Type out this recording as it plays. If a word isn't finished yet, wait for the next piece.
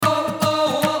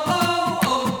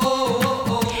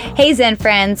Hey Zen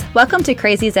friends, welcome to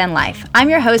Crazy Zen Life. I'm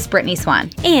your host, Brittany Swan.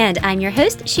 And I'm your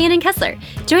host, Shannon Kessler.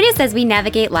 Join us as we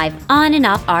navigate life on and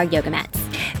off our yoga mats.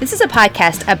 This is a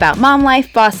podcast about mom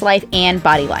life, boss life, and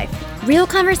body life. Real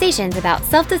conversations about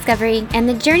self-discovery and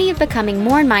the journey of becoming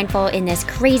more mindful in this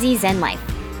crazy Zen life.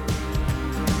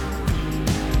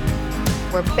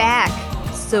 We're back.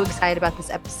 So excited about this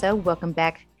episode. Welcome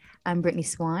back. I'm Brittany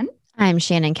Swan. I'm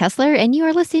Shannon Kessler, and you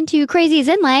are listening to Crazy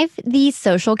Zen Life, the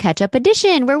social catch-up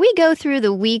edition, where we go through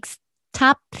the week's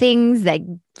top things that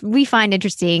we find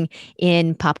interesting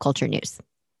in pop culture news.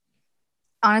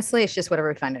 Honestly, it's just whatever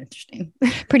we find interesting.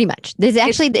 Pretty much. This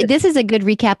is a good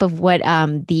recap of what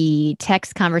the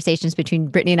text conversations between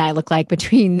Brittany and I look like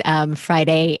between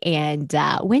Friday and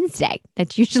Wednesday.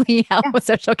 That's usually how a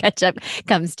social catch-up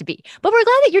comes to be. But we're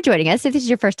glad that you're joining us. If this is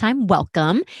your first time,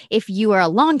 welcome. If you are a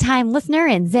longtime listener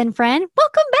and Zen friend,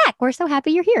 welcome back. We're so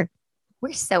happy you're here.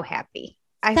 We're so happy.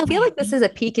 I feel like this is a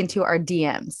peek into our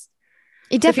DMs.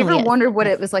 It definitely If you ever is. wondered what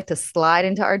it was like to slide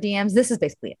into our DMs, this is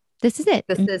basically it. This is it.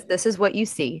 This is what you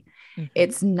see. Mm-hmm.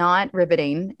 It's not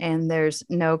riveting, and there's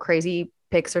no crazy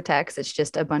pics or text. It's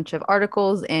just a bunch of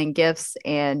articles and GIFs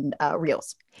and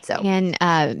reels. And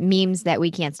memes that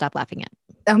we can't stop laughing at.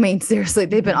 I mean, seriously,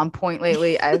 they've been on point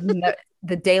lately.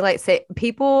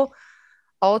 People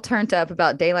all turned up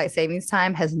about daylight savings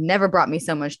time has never brought me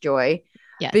so much joy.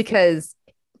 Yes. Because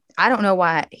I don't know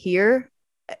why here,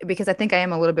 because I think I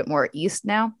am a little bit more east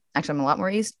now. Actually, I'm a lot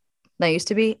more east than I used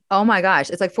to be. Oh my gosh,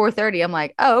 it's like 4:30. I'm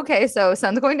like, oh, okay, so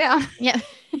sun's going down. Yeah.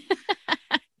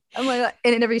 I'm like,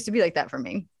 and it never used to be like that for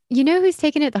me. You know who's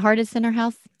taking it the hardest in our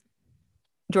house?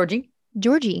 Georgie.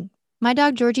 My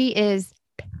dog Georgie is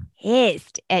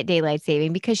pissed at daylight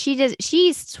saving because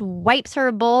she swipes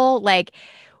her bowl like,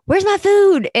 where's my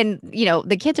food? And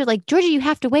the kids are like, Georgie, you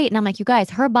have to wait. And I'm like, you guys,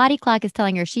 her body clock is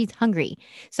telling her she's hungry.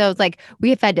 So it's like we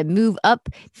have had to move up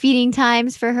feeding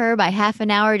times for her by half an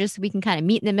hour just so we can kind of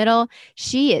meet in the middle.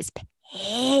 She is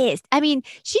pissed. I mean,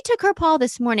 she took her paw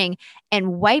this morning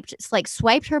and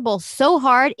swiped her bowl so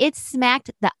hard it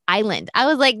smacked the island. I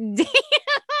was like,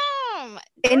 damn.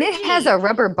 And it has a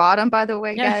rubber bottom, by the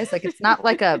way, guys. Like it's not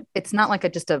like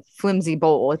just a flimsy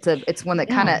bowl. It's one that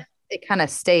kind of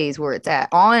stays where it's at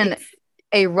on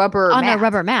a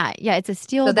rubber mat. Yeah, it's a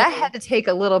steel. So that had to take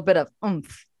a little bit of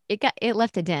oomph. It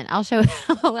left a dent. I'll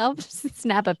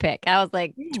snap a pic. I was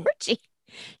like, Georgie,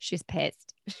 she's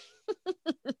pissed.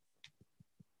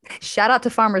 Shout out to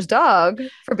Farmer's Dog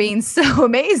for being so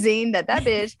amazing that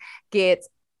bitch gets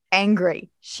angry.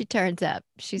 She turns up.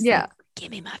 She's like,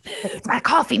 give me my food. It's my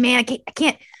coffee, man. I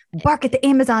can't bark at the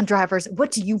Amazon drivers.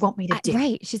 What do you want me to do?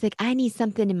 Right. She's like, I need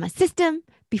something in my system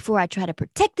before I try to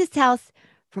protect this house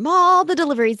from all the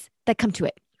deliveries that come to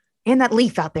it. And that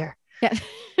leaf out there. Yeah.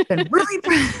 Been really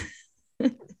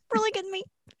really good to me.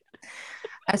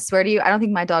 I swear to you, I don't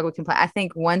think my dog would complain. I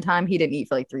think one time he didn't eat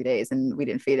for like 3 days and we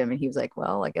didn't feed him. And he was like,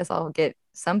 well, I guess I'll get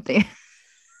something.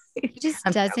 He just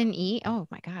doesn't eat. Oh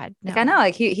my God. No. Like, I know.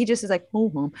 Like he just is like,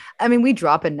 oh. I mean, we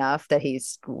drop enough that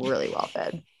he's really well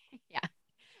fed. Yeah.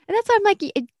 And that's why I'm like,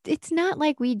 it's not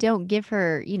like we don't give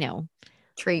her,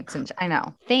 treats and I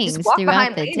know things just walk throughout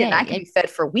behind the Layden day. And I can be fed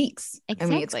for weeks.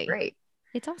 Exactly. I mean, it's great.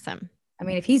 It's awesome. I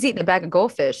mean, if he's eating a bag of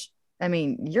goldfish, I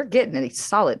mean, you're getting a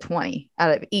solid 20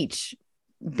 out of each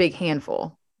big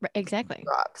handful. Exactly.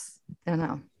 Drops. I don't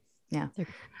know. Yeah. But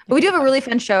we do have a really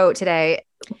fun show today.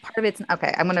 Part of it's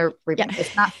okay. I'm going to repeat.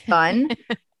 It's not fun,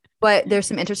 but there's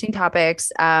some interesting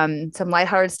topics, some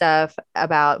lighthearted stuff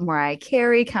about Mariah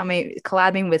Carey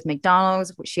collabing with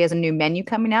McDonald's. She has a new menu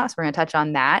coming out, so we're going to touch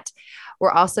on that. We're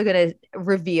also going to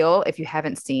reveal, if you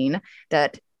haven't seen,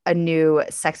 that a new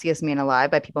Sexiest Man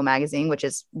Alive by People Magazine, which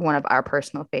is one of our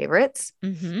personal favorites.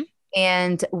 Mm-hmm.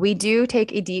 And we do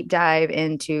take a deep dive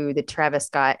into the Travis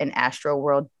Scott and Astro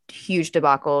World huge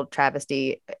debacle,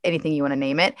 travesty, anything you want to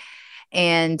name it.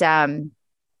 And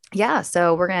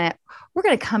so we're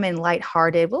gonna come in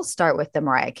lighthearted. We'll start with the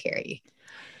Mariah Carey.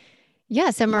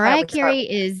 Yeah, so Mariah Carey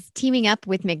is teaming up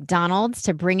with McDonald's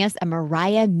to bring us a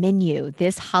Mariah menu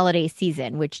this holiday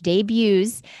season, which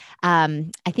debuts, I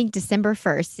think December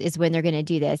 1st is when they're going to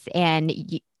do this. And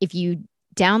if you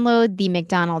download the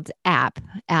McDonald's app,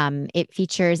 it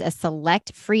features a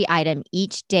select free item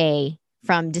each day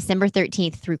from December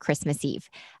 13th through Christmas Eve.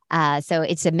 So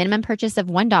it's a minimum purchase of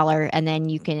 $1, and then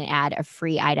you can add a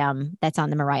free item that's on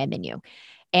the Mariah menu.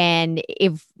 And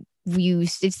if you've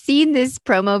seen this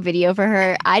promo video for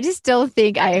her, I just don't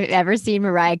think I've ever seen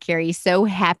Mariah Carey so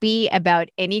happy about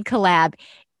any collab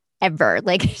ever.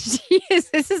 Like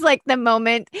this is like the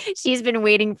moment she's been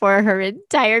waiting for her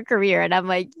entire career. And I'm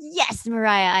like, yes,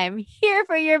 Mariah, I am here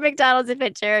for your McDonald's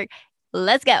adventure.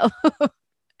 Let's go.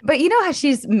 But you know how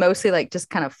she's mostly like just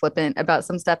kind of flippant about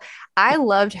some stuff. I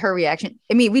loved her reaction.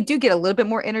 I mean, we do get a little bit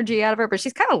more energy out of her, but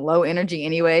she's kind of low energy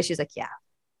anyway. She's like, yeah.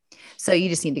 So you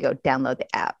just need to go download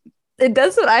the app. It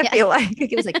does what I feel like.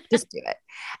 It was like, just do it.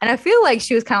 And I feel like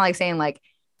she was kind of like saying like,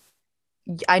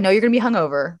 I know you're going to be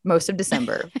hungover most of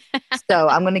December. So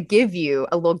I'm going to give you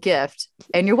a little gift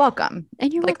and you're welcome.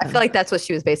 And you're like, welcome. I feel like that's what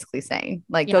she was basically saying.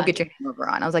 Like, go get your hangover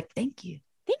on. I was like, thank you.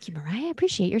 Thank you, Mariah. I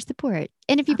appreciate your support.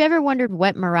 And if you've ever wondered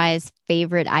what Mariah's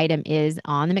favorite item is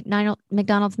on the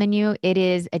McDonald's menu, it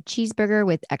is a cheeseburger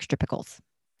with extra pickles.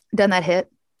 Doesn't that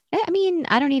hit? I mean,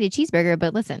 I don't need a cheeseburger,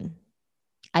 but listen,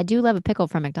 I do love a pickle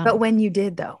from McDonald's. But when you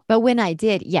did, though. But when I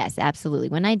did, yes, absolutely.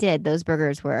 When I did, those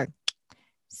burgers were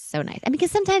so nice. I mean,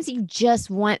 because sometimes you just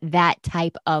want that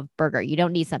type of burger. You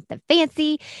don't need something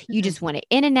fancy. You just want it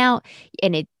in and out.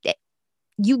 And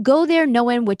you go there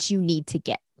knowing what you need to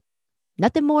get.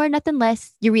 Nothing more, nothing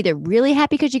less. You're either really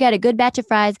happy because you got a good batch of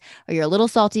fries or you're a little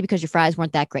salty because your fries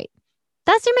weren't that great.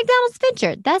 That's your McDonald's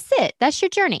adventure. That's it. That's your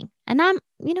journey. And I'm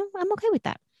okay with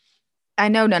that. I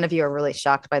know none of you are really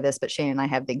shocked by this, but Shane and I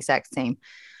have the exact same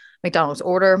McDonald's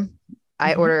order.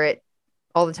 I order it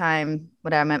all the time.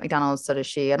 When I'm at McDonald's, so does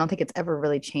she. I don't think it's ever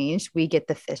really changed. We get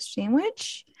the fish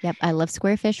sandwich. Yep. I love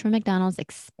square fish from McDonald's,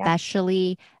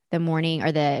 especially the morning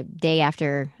or the day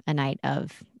after a night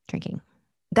of drinking.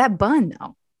 That bun,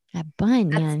 though. That bun,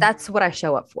 man. That's what I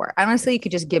show up for. Honestly, you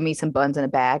could just give me some buns in a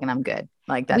bag and I'm good.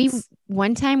 Like that's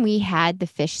one time we had the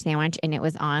fish sandwich and it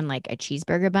was on like a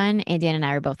cheeseburger bun. And Dan and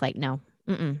I were both like, no,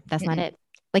 that's not it.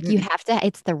 Like you have to,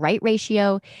 it's the right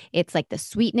ratio. It's like the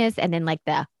sweetness and then like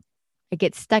it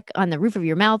gets stuck on the roof of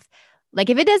your mouth. Like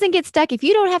if it doesn't get stuck, if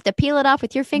you don't have to peel it off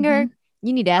with your finger,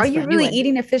 you need to ask. Are you really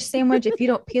eating a fish sandwich if you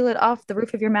don't peel it off the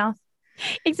roof of your mouth?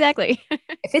 Exactly.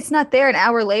 If it's not there an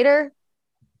hour later,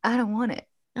 I don't want it.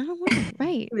 I don't want it.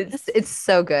 Right. It's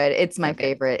so good. It's my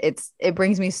favorite. It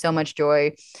brings me so much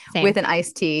joy. Same. With an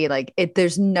iced tea. Like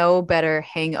there's no better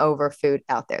hangover food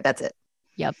out there. That's it.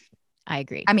 Yep. I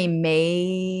agree. I mean,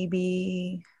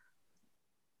 maybe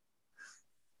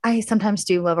I sometimes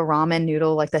do love a ramen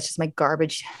noodle. Like that's just my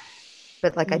garbage.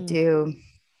 But like I do.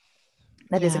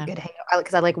 That is a good hangover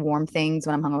because I like warm things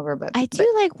when I'm hungover. But I do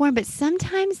like warm, but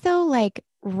sometimes though, like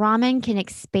ramen can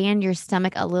expand your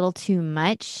stomach a little too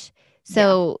much.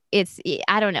 So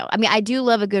I don't know. I mean, I do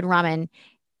love a good ramen,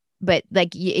 but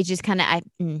like it just kind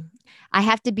of, I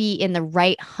have to be in the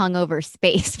right hungover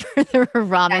space for the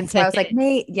ramen. So I was like,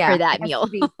 Nate, for that meal.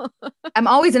 I'm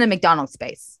always in a McDonald's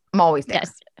space. I'm always there.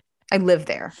 Yes. I live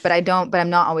there, but I'm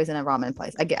not always in a ramen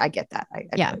place. I get that.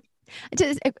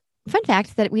 Just a fun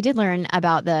fact that we did learn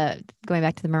about going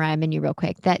back to the Mariah menu real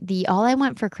quick, that the All I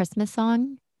Want for Christmas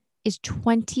song is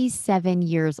 27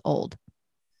 years old.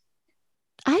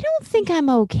 I don't think I'm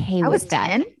okay with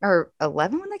that. I was 10 or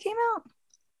 11 when that came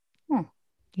out.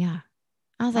 Yeah.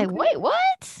 I was like, wait,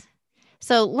 what?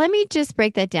 So let me just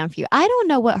break that down for you. I don't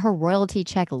know what her royalty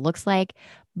check looks like,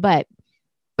 but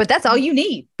that's all you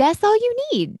need. That's all you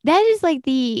need. That is like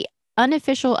the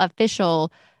unofficial,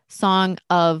 official song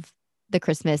of the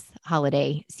Christmas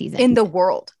holiday season. In the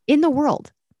world.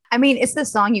 I mean, it's the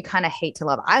song you kind of hate to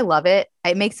love. I love it.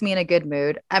 It makes me in a good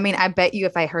mood. I mean, I bet you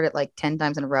if I heard it like 10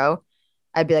 times in a row,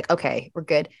 I'd be like, okay, we're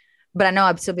good. But I know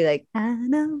I'd still be like, I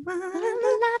know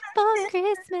what for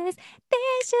Christmas.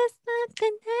 There's just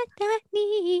something that I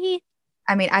need.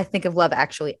 I mean, I think of Love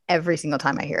Actually every single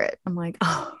time I hear it. I'm like,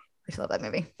 oh, I just love that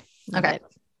movie. Okay.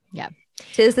 Yeah.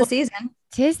 'Tis the season.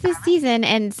 'Tis the season.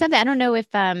 And something, I don't know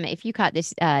if you caught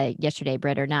this yesterday,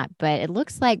 Britt, or not, but it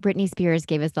looks like Britney Spears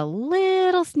gave us a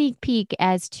little sneak peek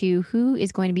as to who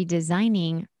is going to be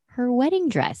designing her wedding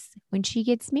dress when she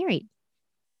gets married.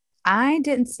 I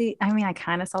didn't see, I mean, I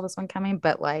kind of saw this one coming,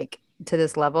 but like to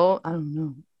this level, I don't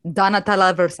know.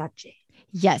 Donatella Versace.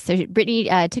 Yes. So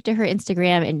Britney took to her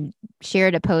Instagram and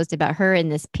shared a post about her in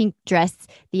this pink dress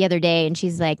the other day. And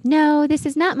she's like, no, this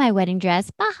is not my wedding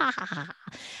dress.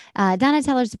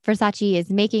 Donatella Versace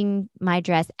is making my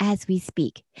dress as we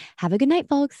speak. Have a good night,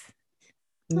 folks.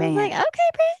 Man. I was like, okay,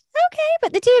 Brit, okay.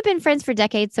 But the two have been friends for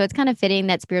decades, so it's kind of fitting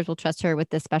that Spears will trust her with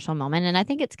this special moment. And I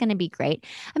think it's going to be great.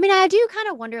 I mean, I do kind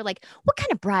of wonder, like, what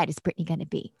kind of bride is Britney going to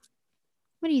be?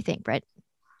 What do you think, Britt?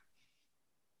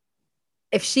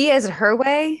 If she has it her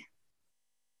way,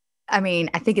 I mean,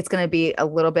 I think it's going to be a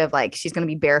little bit of like, she's going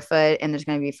to be barefoot and there's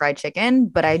going to be fried chicken,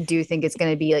 but I do think it's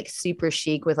going to be like super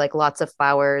chic with like lots of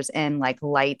flowers and like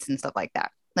lights and stuff like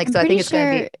that. Like, so I think it's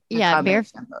going to be,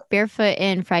 barefoot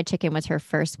and fried chicken was her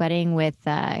first wedding with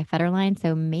Federline.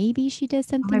 So maybe she does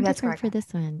something different for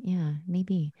this one. Yeah,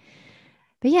 maybe.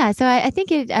 But yeah, so I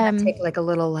think it take like a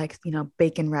little like,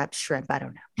 bacon wrapped shrimp. I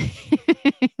don't know.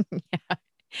 Yeah.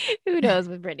 Who knows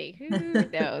with Brittany? Who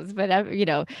knows? But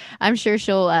I'm sure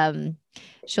she'll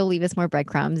leave us more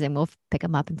breadcrumbs and we'll pick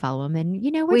them up and follow them. And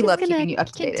we're We just love gonna keeping you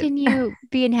updated. continue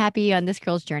being happy on this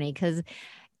girl's journey because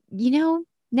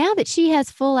now that she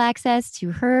has full access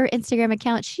to her Instagram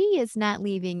account, she is not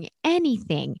leaving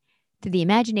anything to the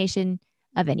imagination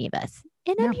of any of us.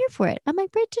 And I'm here for it. I'm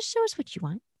like, Britt, just show us what you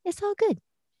want. It's all good.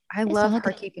 I love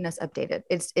her keeping us updated.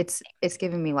 It's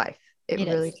giving me life. It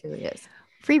really, truly is.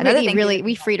 Free Brittany, really,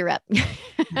 we freed her up.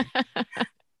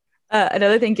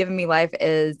 Another thing giving me life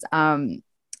is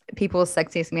People's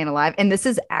Sexiest Man Alive. And this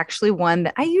is actually one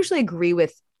that I usually agree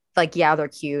with. Like, yeah, they're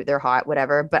cute, they're hot,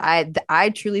 whatever. But I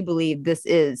truly believe this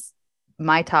is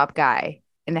my top guy,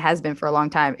 and it has been for a long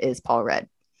time, is Paul Rudd.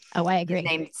 Oh, I agree. He's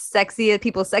named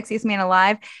People's Sexiest Man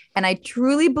Alive. And I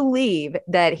truly believe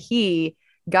that he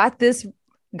got this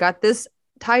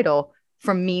title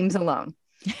from memes alone.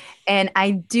 And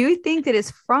I do think that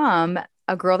it's from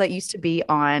a girl that used to be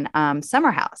on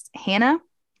Summer House, Hannah.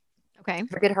 Okay. I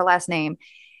forget her last name.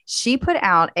 She put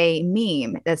out a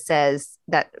meme that says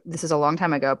that this is a long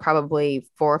time ago, probably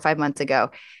 4 or 5 months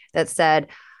ago, that said,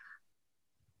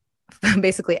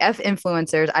 basically, F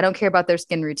influencers. I don't care about their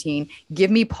skin routine.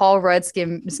 Give me Paul Rudd's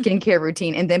skincare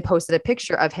routine. And then posted a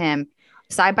picture of him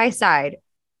side by side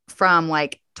from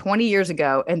like 20 years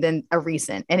ago and then a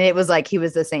recent. And it was like he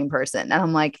was the same person. And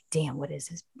I'm like, damn, what is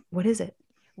this? What is it?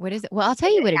 What is it? Well, I'll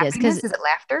tell you what it is. Because is it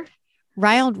laughter?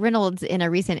 Ryan Reynolds, in a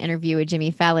recent interview with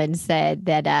Jimmy Fallon, said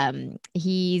that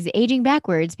he's aging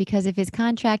backwards because of his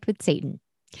contract with Satan.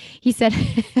 He said,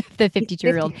 the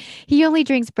 52-year-old, he only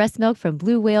drinks breast milk from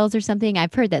blue whales or something.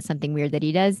 I've heard that's something weird that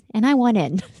he does, and I want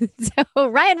in. So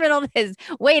Ryan Reynolds has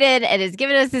waited and has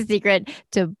given us the secret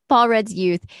to Paul Rudd's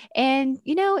youth. And,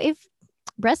 if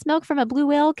breast milk from a blue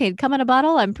whale could come in a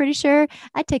bottle, I'm pretty sure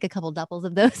I'd take a couple doubles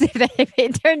of those if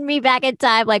it turned me back in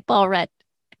time like Paul Rudd.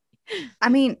 I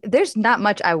mean, there's not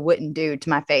much I wouldn't do to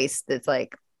my face that's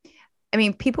like, I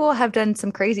mean, people have done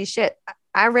some crazy shit.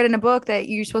 I read in a book that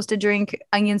you're supposed to drink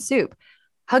onion soup,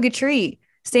 hug a tree,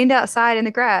 stand outside in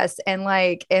the grass and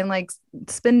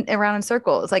spin around in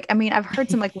circles. Like, I mean, I've heard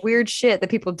some like weird shit that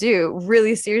people do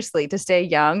really seriously to stay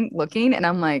young looking. And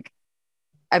I'm like,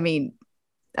 I mean,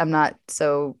 I'm not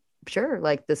so sure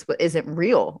like this isn't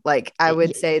real. Like I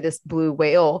would say this blue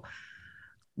whale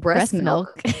breast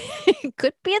milk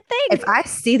could be a thing. If I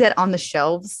see that on the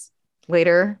shelves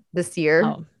later this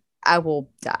year, I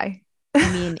will die.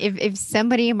 I mean, if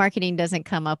somebody in marketing doesn't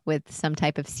come up with some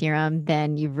type of serum,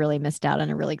 then you've really missed out on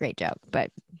a really great joke.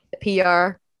 But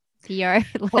PR,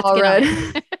 Paul Rudd.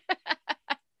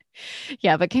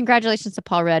 Yeah, but congratulations to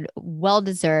Paul Rudd. Well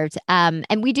deserved. And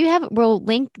we'll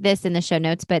link this in the show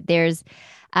notes, but there's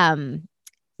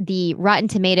the Rotten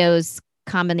Tomatoes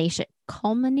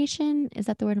culmination, is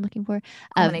that the word I'm looking for?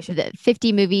 Of the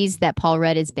 50 movies that Paul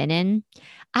Rudd has been in.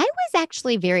 I was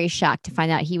actually very shocked to find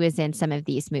out he was in some of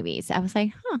these movies. I was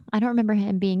like, I don't remember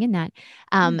him being in that.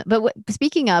 But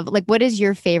speaking of, like, what is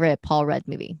your favorite Paul Rudd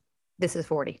movie? This is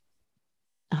 40.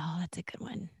 Oh, that's a good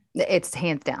one. It's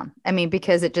hands down. I mean,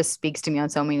 because it just speaks to me on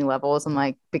so many levels. I'm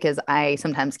like, because I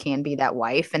sometimes can be that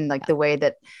wife, and like the way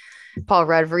that Paul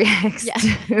Rudd reacts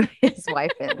to his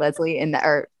wife and Leslie,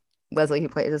 who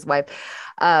plays his wife.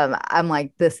 I'm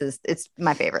like, it's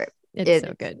my favorate. It's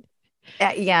so good.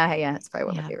 Yeah. It's probably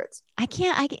one of my favorites. I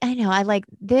know. I like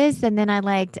this. And then I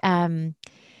liked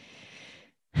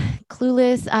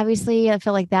Clueless. Obviously, I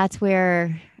feel like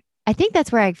I think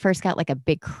that's where I first got like a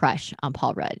big crush on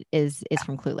Paul Rudd is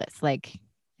from Clueless. Like,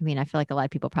 I mean, I feel like a lot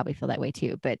of people probably feel that way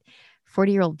too, but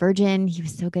 40-Year-Old Virgin, he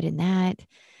was so good in that.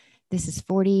 This is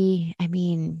 40. I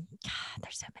mean, God,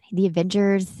 there's so many. The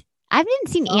Avengers. I haven't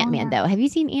seen Ant-Man though. Have you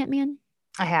seen Ant-Man?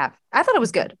 I have. I thought it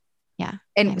was good. Yeah.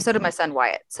 And so did my son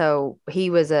Wyatt. So he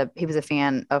was a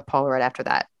fan of Paul Rudd after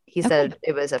that. He said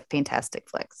it was a fantastic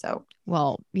flick. So,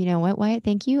 well, you know what, Wyatt?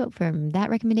 Thank you for that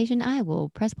recommendation. I will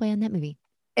press play on that movie.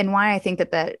 And why I think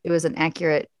that it was an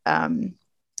accurate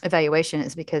evaluation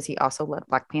is because he also loved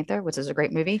Black Panther, which is a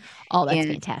great movie. Oh, that's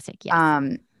fantastic. Yes.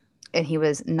 And he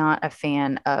was not a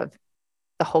fan of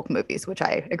the Hulk movies, which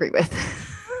I agree with.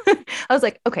 I was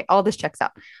like, okay, all this checks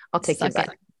out. I'll take you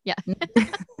back. Yeah.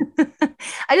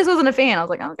 I just wasn't a fan. I was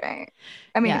like, okay.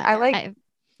 I mean, I like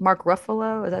Mark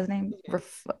Ruffalo. Is that his name?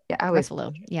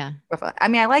 Ruffalo. Yeah. Ruffalo. I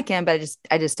mean, I like him, but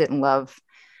I just don't love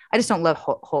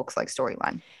Hulk's like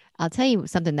storyline. I'll tell you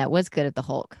something that was good at the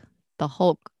Hulk. The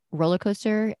Hulk roller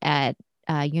coaster at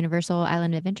Universal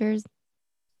Island Adventures.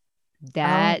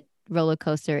 That roller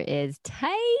coaster is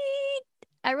tight.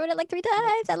 I rode it like 3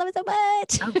 times. I love it so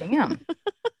much. Oh, damn.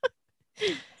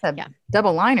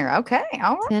 Double liner. Okay.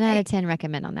 All right. 10 out of 10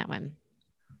 recommend on that one.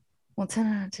 Well, 10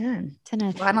 out of 10. 10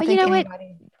 out. Well, I don't But think you know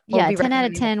anybody what? will Yeah, be 10 out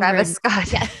of recommending 10. Travis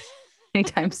Scott Yeah.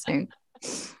 anytime soon.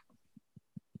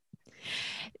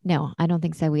 No, I don't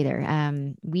think so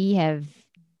either. We have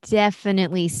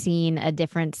definitely seen a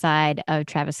different side of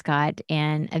Travis Scott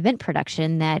and event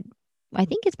production that I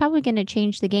think is probably going to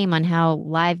change the game on how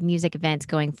live music events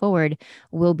going forward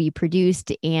will be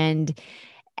produced and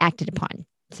acted upon.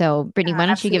 So, Brittany, why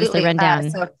don't you give us the Absolutely.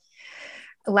 rundown? So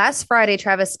last Friday,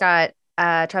 Travis Scott's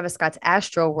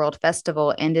Astro World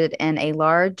Festival ended in a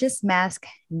largest mass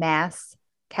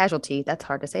casualty. That's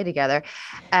hard to say together.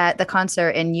 At the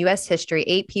concert in U.S. history,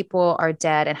 8 people are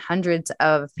dead and hundreds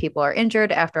of people are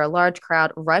injured after a large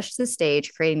crowd rushed the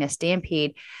stage, creating a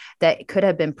stampede that could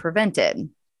have been prevented.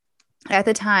 At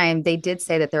the time, they did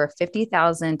say that there were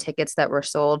 50,000 tickets that were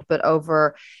sold, but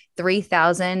over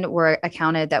 3,000 were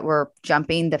accounted that were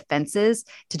jumping the fences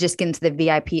to just get into the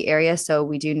VIP area. So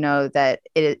we do know that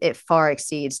it far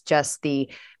exceeds just the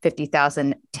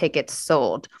 50,000 tickets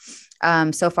sold.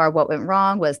 So far, what went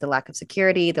wrong was the lack of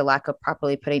security, the lack of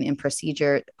properly putting in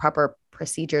proper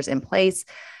procedures in place,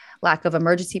 lack of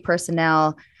emergency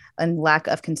personnel, and lack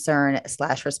of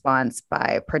concern/response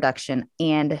by production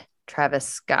and Travis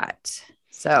Scott.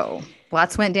 So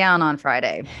lots went down on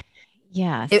Friday.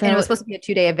 Yeah. And it was supposed to be a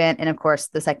 2-day event. And of course,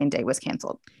 the second day was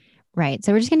canceled. Right.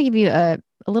 So we're just going to give you a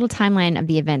little timeline of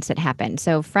the events that happened.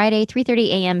 So Friday, 3:30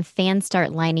 a.m., fans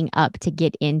start lining up to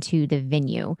get into the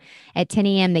venue. At 10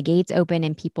 a.m., the gates open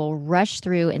and people rush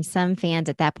through, and some fans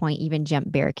at that point even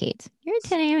jump barricades. You're at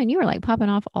 10 a.m. and you were like popping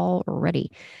off already.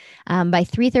 By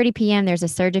 3:30 p.m., there's a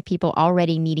surge of people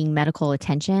already needing medical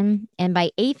attention. And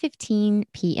by 8:15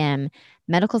 p.m.,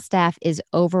 medical staff is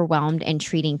overwhelmed and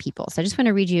treating people. So I just want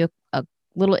to read you a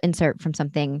little insert from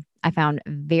something I found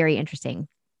very interesting.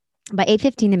 By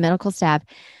 8:15, the medical staff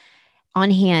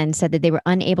on hand said that they were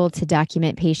unable to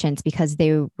document patients because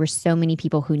there were so many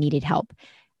people who needed help.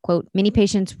 Quote, many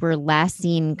patients were last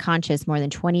seen conscious more than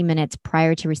 20 minutes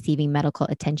prior to receiving medical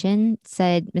attention,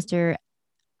 said Mr.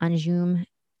 Anjum,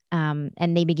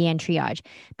 and they began triage.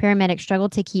 Paramedics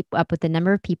struggled to keep up with the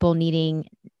number of people needing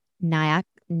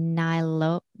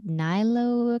Niloxicon.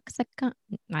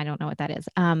 I don't know what that is,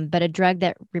 but a drug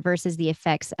that reverses the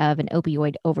effects of an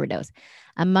opioid overdose.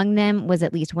 Among them was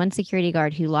at least one security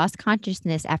guard who lost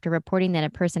consciousness after reporting that a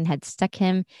person had stuck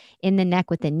him in the neck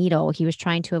with a needle. He was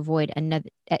trying to avoid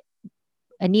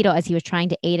a needle as he was trying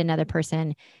to aid another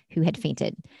person who had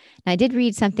fainted. Now, I did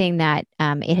read something that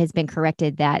it has been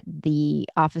corrected that the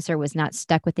officer was not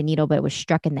stuck with the needle, but it was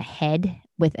struck in the head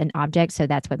with an object. So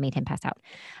that's what made him pass out.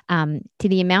 To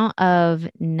the amount of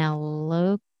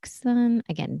naloxone,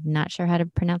 again, not sure how to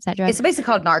pronounce that drug. It's basically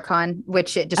called Narcan,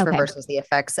 which it just reverses the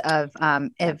effects of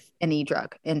any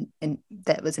drug and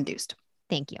that was induced.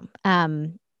 Thank you.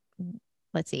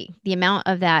 Let's see, the amount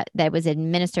of that was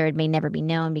administered may never be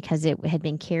known because it had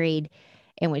been carried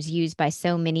and was used by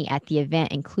so many at the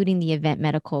event, including the event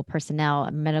medical personnel,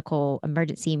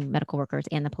 emergency medical workers,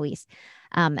 and the police.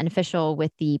 An official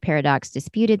with the Paradox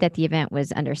disputed that the event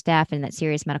was understaffed and that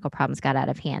serious medical problems got out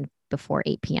of hand before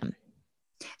 8 p.m.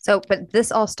 So, but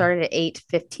this all started at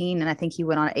 8:15, and I think you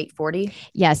went on at 8:40.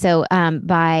 Yeah. So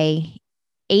by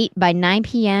 9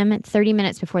 p.m., 30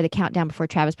 minutes before the countdown before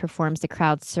Travis performs, the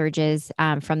crowd surges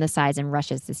from the sides and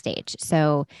rushes the stage.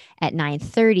 So at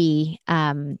 9:30,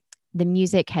 the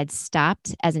music had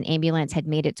stopped as an ambulance had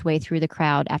made its way through the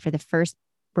crowd after the first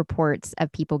reports of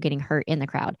people getting hurt in the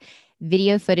crowd.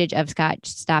 Video footage of Scott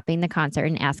stopping the concert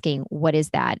and asking, "What is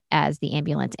that?" as the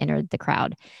ambulance entered the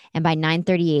crowd. And by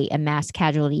 9:38, a mass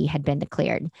casualty had been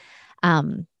declared.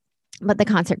 But the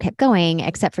concert kept going,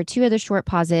 except for 2 other short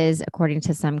pauses, according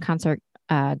to some concert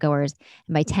goers.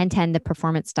 And by 10:10, the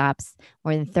performance stops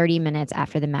more than 30 minutes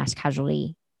after the mass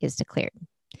casualty is declared.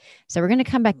 So we're going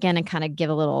to come back in and kind of give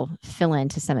a little fill in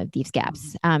to some of these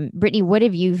gaps. Brittany, what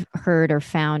have you heard or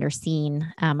found or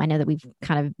seen? I know that we've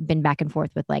kind of been back and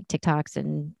forth with like TikToks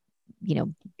and,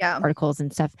 articles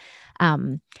and stuff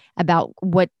about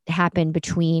what happened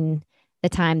between the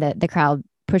time that the crowd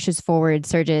pushes forward,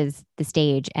 surges the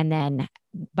stage, and then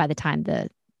by the time the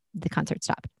concert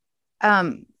stopped.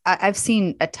 I've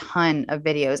seen a ton of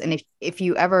videos, and if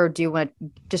you ever do want to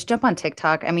just jump on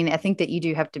TikTok, I mean, I think that you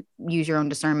do have to use your own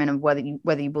discernment of whether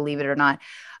you believe it or not.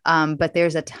 But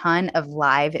there's a ton of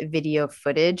live video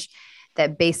footage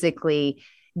that basically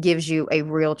gives you a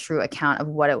real true account of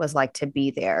what it was like to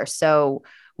be there. So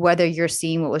whether you're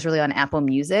seeing what was really on Apple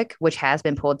Music, which has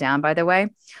been pulled down, by the way,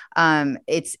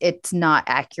 it's not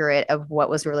accurate of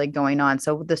what was really going on.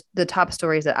 So the top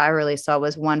stories that I really saw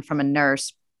was one from a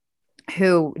nurse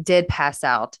who did pass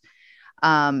out.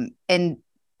 And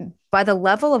by the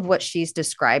level of what she's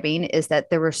describing is that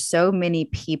there were so many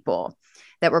people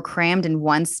that were crammed in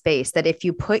one space that if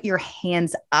you put your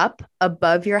hands up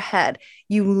above your head,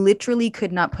 you literally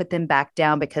could not put them back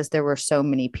down because there were so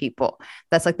many people.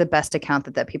 That's like the best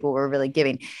account that people were really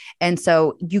giving. And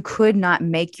so you could not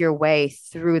make your way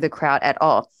through the crowd at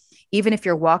all. Even if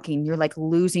you're walking, you're like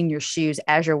losing your shoes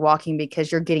as you're walking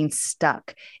because you're getting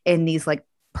stuck in these like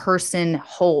person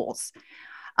holes.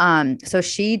 So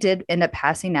she did end up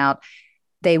passing out.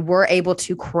 They were able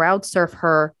to crowd surf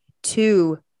her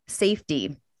to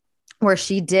safety where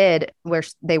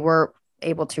they were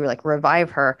able to like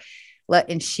revive her.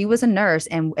 And she was a nurse.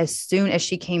 And as soon as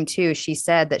she came to, she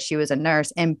said that she was a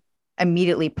nurse and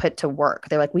immediately put to work.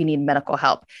 They're like, we need medical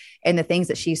help. And the things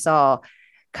that she saw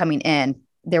coming in,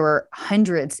 there were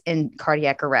hundreds in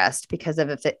cardiac arrest because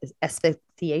of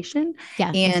asphyxiation.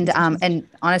 Yeah. And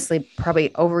honestly, probably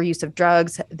overuse of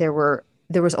drugs. There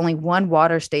was only one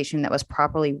water station that was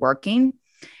properly working.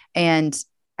 And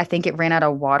I think it ran out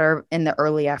of water in the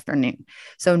early afternoon.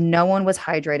 So no one was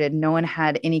hydrated. No one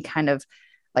had any kind of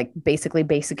like basically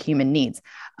basic human needs.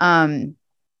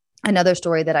 Another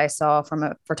story that I saw from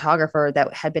a photographer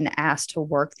that had been asked to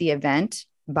work the event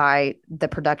by the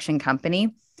production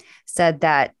company said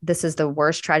that this is the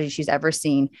worst tragedy she's ever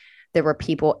seen. There were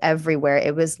people everywhere.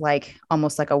 It was like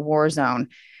almost like a war zone,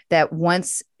 that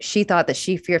once she thought that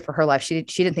she feared for her life, she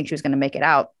didn't think she was going to make it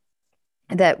out.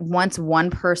 That once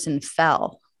one person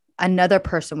fell, another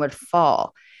person would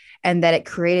fall, and that it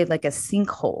created like a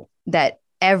sinkhole that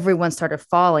everyone started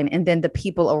falling. And then the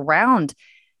people around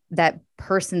that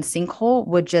person's sinkhole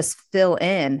would just fill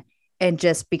in and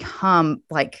just become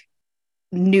like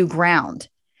new ground.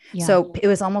 Yeah. So it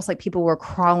was almost like people were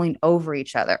crawling over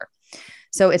each other.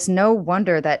 So it's no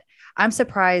wonder that I'm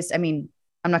surprised. I mean,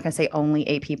 I'm not going to say only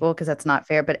 8 people because that's not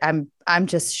fair, but I'm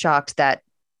just shocked that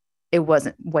it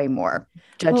wasn't way more.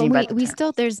 Judging by we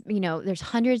still, there's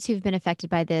hundreds who've been affected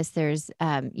by this. There's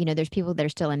there's people that are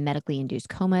still in medically induced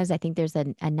comas. I think there's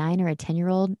a 9 or a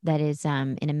 10-year-old that is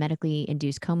in a medically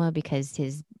induced coma because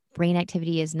his brain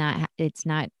activity is not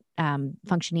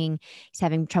functioning. He's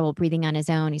having trouble breathing on his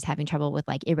own. He's having trouble with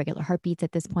like irregular heartbeats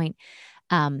at this point.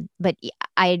 But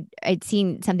I'd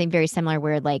seen something very similar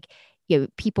where like,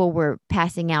 people were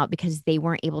passing out because they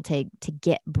weren't able to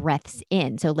get breaths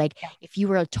in. So like if you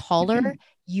were taller,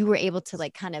 you were able to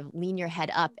like kind of lean your head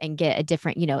up and get a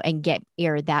different, and get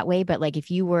air that way. But like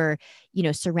if you were,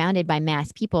 surrounded by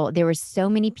mass people, there were so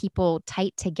many people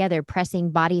tight together,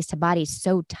 pressing bodies to bodies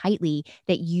so tightly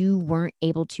that you weren't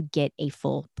able to get a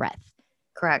full breath.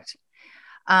 Correct.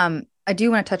 I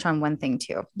do want to touch on one thing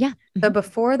too. Yeah. So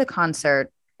before the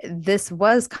concert, this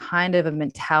was kind of a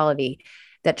mentality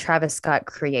that Travis Scott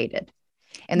created.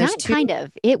 And not kind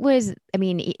of, it was, I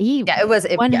mean, it was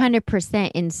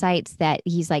 100% incites that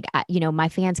he's like, my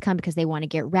fans come because they want to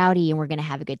get rowdy and we're going to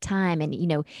have a good time. And,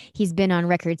 he's been on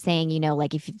record saying,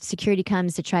 like if security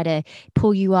comes to try to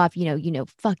pull you off,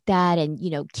 fuck that. And,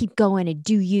 keep going and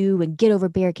do you and get over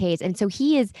barricades. And so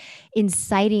he is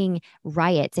inciting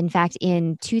riots. In fact,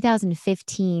 in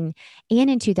 2015 and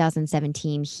in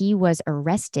 2017, he was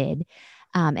arrested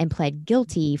and pled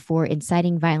guilty for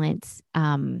inciting violence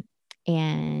and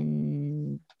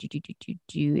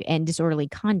disorderly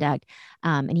conduct.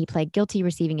 And he pled guilty,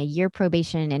 receiving a year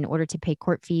probation in order to pay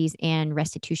court fees and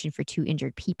restitution for 2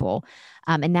 injured people.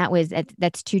 And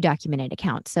that's 2 documented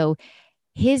accounts. So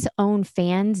his own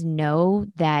fans know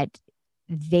that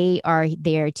they are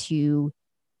there to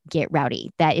get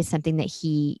rowdy. That is something that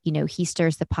he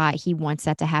stirs the pot. He wants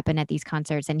that to happen at these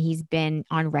concerts. And he's been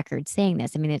on record saying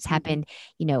this. I mean, it's happened,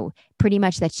 pretty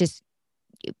much. That's just,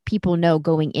 people know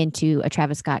going into a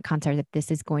Travis Scott concert that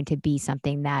this is going to be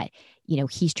something that,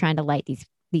 he's trying to light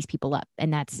these people up.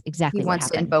 And that's exactly what happened. He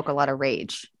wants to invoke a lot of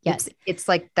rage. Yes. It's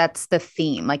like, that's the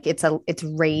theme. Like it's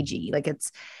ragey. Like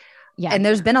yeah. And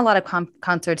there's been a lot of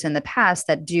concerts in the past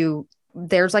that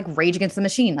there's like Rage Against the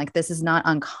Machine. Like this is not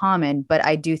uncommon, but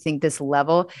I do think this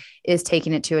level is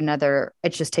taking it to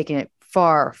it's just taking it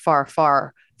far, far,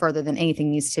 far further than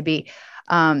anything needs to be.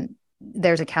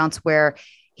 There's accounts where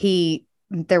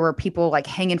there were people like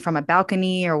hanging from a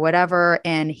balcony or whatever.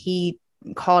 And he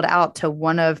called out to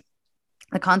one of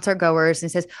the concert goers and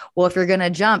says, well, if you're going to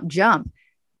jump.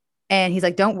 And he's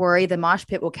like, don't worry, the mosh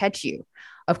pit will catch you.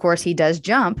 Of course he does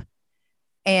jump.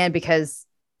 And because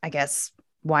I guess,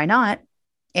 why not?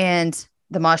 And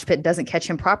the mosh pit doesn't catch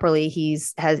him properly.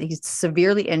 He's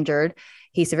severely injured.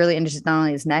 He severely injures not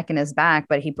only his neck and his back,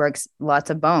 but he breaks lots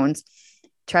of bones.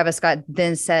 Travis Scott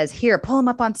then says, here, pull him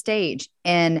up on stage.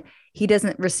 And he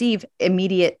doesn't receive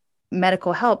immediate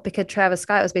medical help because Travis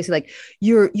Scott was basically like,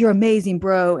 you're amazing,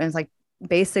 bro. And it's like,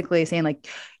 basically saying like,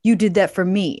 you did that for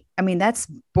me. I mean, that's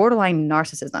borderline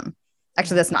narcissism.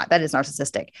 Actually, that is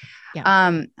narcissistic.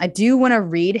 Yeah. I do want to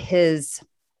read his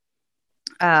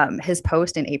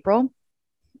post in April,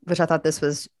 which I thought this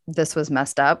was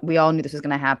messed up. We all knew this was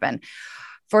going to happen.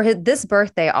 For this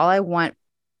birthday, all I want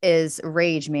is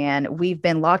rage, man. We've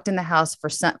been locked in the house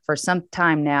for some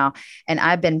time now, and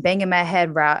I've been banging my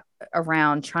head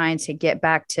around trying to get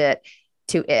back to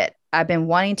it. I've been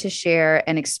wanting to share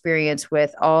an experience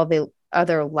with all the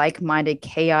other like-minded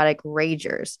chaotic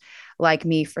ragers like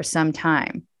me for some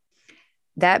time.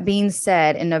 That being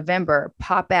said, in November,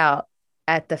 pop out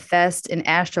at the Fest in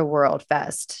Astroworld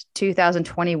Fest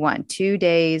 2021, 2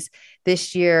 days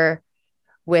this year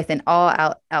with an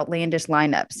outlandish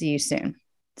lineup. See you soon.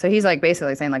 So he's like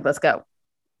basically saying like, let's go.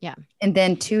 Yeah. And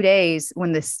then 2 days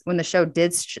when the show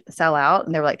did sell out,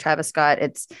 and they were like, Travis Scott,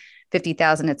 it's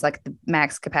 50,000. It's like the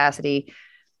max capacity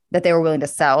that they were willing to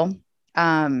sell.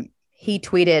 He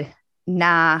tweeted,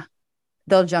 nah,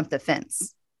 they'll jump the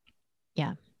fence.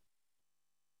 Yeah.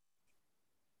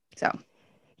 So.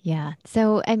 Yeah.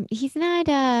 So he's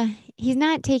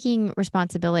not taking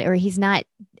responsibility, or he's not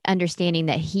understanding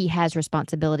that he has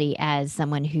responsibility as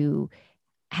someone who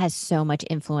has so much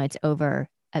influence over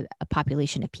a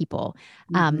population of people.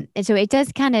 Mm-hmm. And so it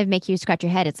does kind of make you scratch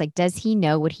your head. It's like, does he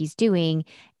know what he's doing?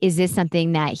 Is this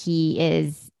something that he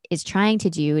is trying to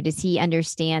do? Does he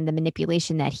understand the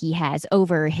manipulation that he has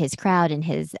over his crowd and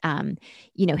his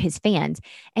his fans?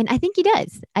 And I think he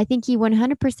does. I think he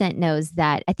 100% knows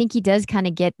that. I think he does kind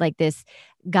of get like this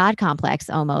God complex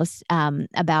almost,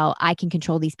 about, I can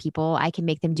control these people. I can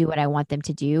make them do what I want them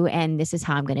to do. And this is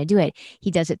how I'm going to do it. He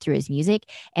does it through his music.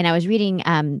 And I was reading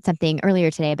something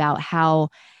earlier today about how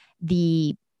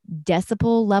the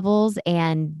decibel levels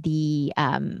and the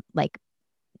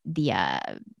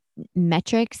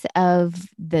metrics of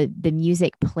the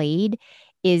music played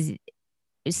is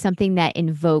something that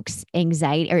invokes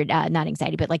anxiety, or not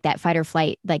anxiety, but like that fight or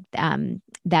flight, like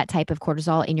that type of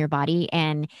cortisol in your body.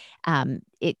 And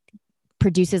it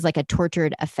produces like a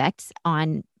tortured effect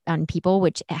on people,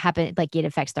 which happen, like it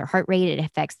affects their heart rate, it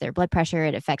affects their blood pressure,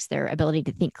 it affects their ability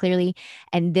to think clearly.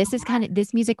 And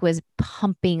this music was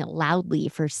pumping loudly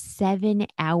for 7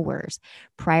 hours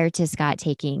prior to Scott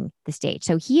taking the stage.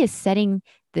 So he is setting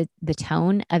the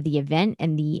tone of the event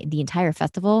and the entire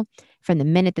festival from the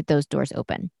minute that those doors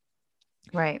open.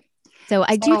 Right. So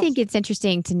I do think it's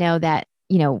interesting to know that,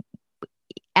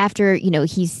 after,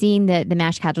 he's seen the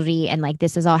mass casualty and like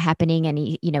this is all happening,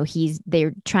 and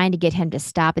they're trying to get him to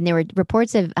stop. And there were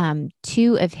reports of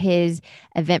 2 of his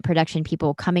event production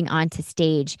people coming onto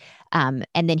stage, and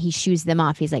then he shoos them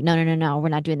off. He's like, no, we're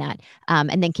not doing that.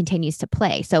 And then continues to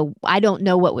play. So I don't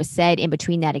know what was said in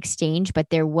between that exchange, but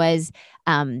there was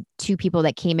 2 people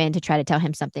that came in to try to tell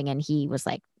him something, and he was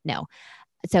like, no.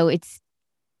 So it's,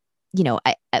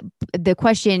 the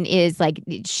question is like,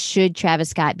 should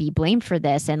Travis Scott be blamed for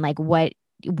this? And like, what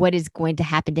is going to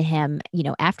happen to him,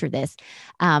 after this?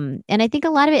 And I think a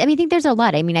lot of it, I think there's a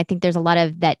lot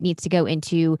of that needs to go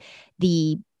into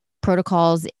the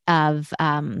protocols of,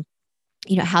 how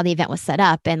the event was set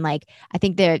up. And like, I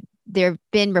think there have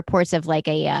been reports of like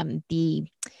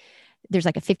there's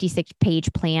like a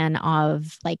 56-page plan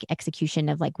of like execution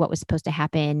of like what was supposed to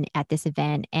happen at this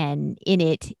event. And in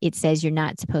it says you're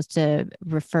not supposed to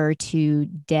refer to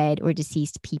dead or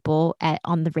deceased people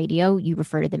on the radio. You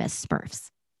refer to them as Smurfs.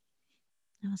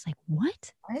 I was like,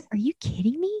 what? Are you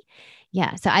kidding me?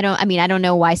 Yeah. So I don't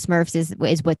know why Smurfs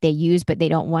is what they use, but they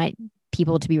don't want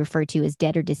people to be referred to as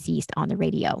dead or deceased on the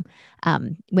radio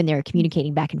when they're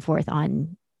communicating back and forth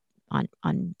on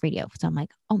radio. So I'm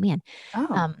like, oh man.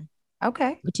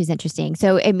 Okay. Which is interesting.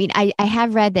 So, I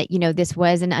have read that, this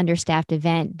was an understaffed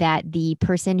event, that the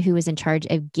person who was in charge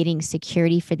of getting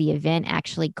security for the event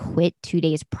actually quit 2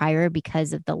 days prior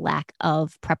because of the lack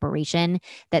of preparation,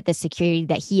 that the security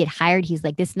that he had hired, he's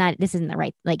like, this isn't the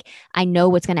right, like, I know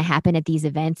what's going to happen at these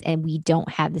events, and we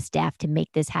don't have the staff to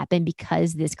make this happen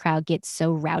because this crowd gets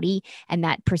so rowdy, and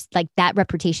that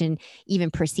reputation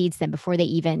even precedes them before they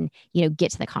even,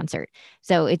 get to the concert.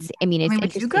 So it's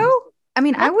would you go?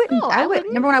 I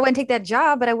wouldn't. Number one, I wouldn't take that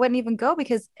job, but I wouldn't even go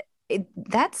because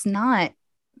that's not.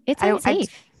 It's unsafe.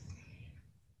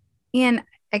 And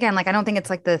again, like I don't think it's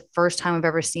like the first time I've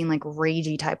ever seen like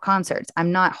ragey type concerts.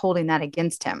 I'm not holding that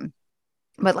against him,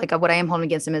 but like what I am holding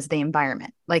against him is the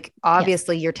environment. Like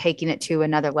obviously, You're taking it to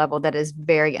another level that is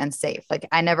very unsafe. Like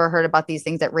I never heard about these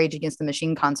things at Rage Against the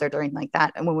Machine concert or anything like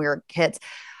that when we were kids.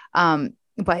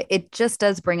 But it just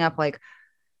does bring up like,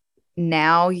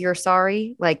 now you're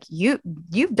sorry. Like you've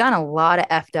done a lot of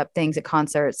effed up things at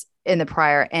concerts in the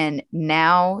prior, and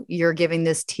now you're giving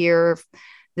this tier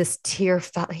this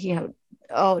tear-filled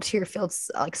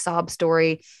like sob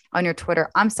story on your Twitter.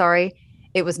 I'm sorry.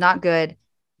 It was not good.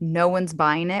 No one's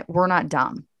buying it. We're not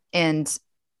dumb. And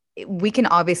we can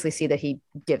obviously see that he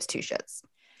gives two shits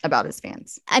about his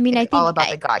fans. I mean, it's I think all about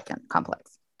the God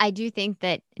complex. I do think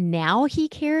that now he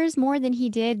cares more than he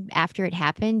did after it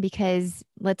happened, because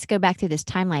let's go back to this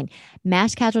timeline.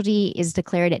 Mass casualty is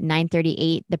declared at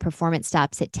 9:38. The performance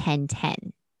stops at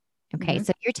 10:10. Okay.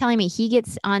 So you're telling me he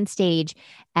gets on stage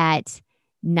at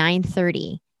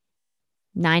 9:30,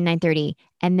 9:30,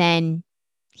 and then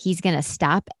he's going to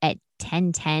stop at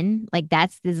 10:10. Like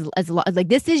that's this like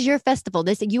this is your festival.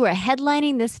 You are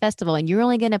headlining this festival and you're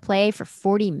only going to play for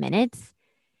 40 minutes,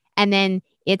 and then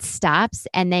it stops,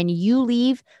 and then you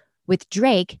leave with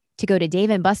Drake to go to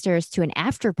Dave and Buster's to an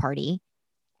after party,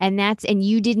 and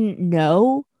you didn't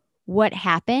know what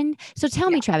happened. So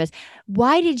tell me, Travis,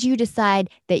 why did you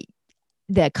decide that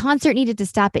the concert needed to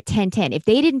stop at 10:10? If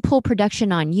they didn't pull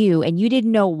production on you and you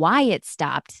didn't know why it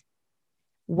stopped,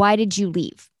 why did you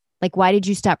leave? Like, why did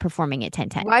you stop performing at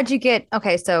 10:10? Why'd you get,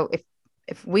 okay, so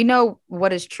if we know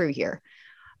what is true here,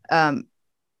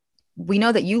 we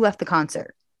know that you left the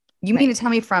concert. You mean to tell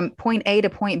me from point A to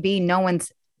point B,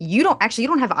 you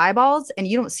don't have eyeballs and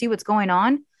you don't see what's going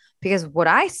on? Because what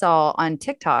I saw on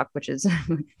TikTok, which is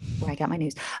where I got my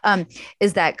news,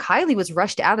 is that Kylie was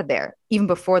rushed out of there even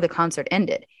before the concert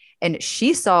ended. And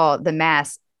she saw the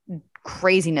mass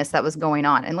craziness that was going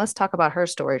on. And let's talk about her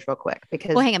stories real quick.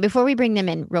 Because hang on, before we bring them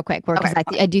in real quick, because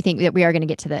I do think that we are going to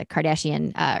get to the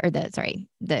Kardashian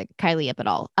the Kylie of it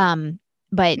all.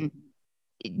 But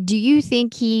do you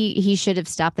think he should have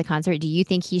stopped the concert? Do you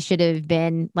think he should have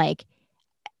been like,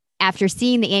 after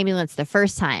seeing the ambulance the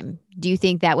first time, do you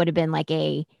think that would have been like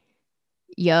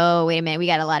yo, wait a minute, we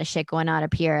got a lot of shit going on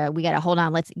up here. We got to hold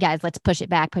on. Let's push it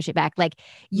back. Like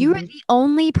you are the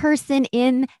only person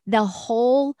in the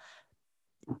whole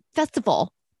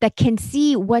festival that can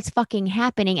see what's fucking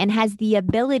happening and has the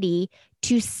ability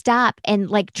to stop and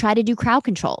like try to do crowd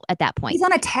control at that point. He's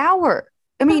on a tower.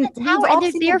 I mean, and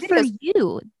they're there for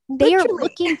you. They are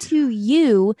looking to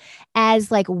you as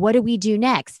like, what do we do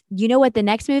next? You know what the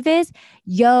next move is?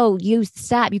 Yo, you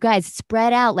stop. You guys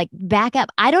spread out, like back up.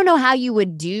 I don't know how you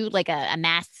would do like a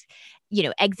mass,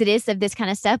 exodus of this kind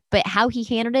of stuff, but how he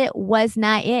handled it was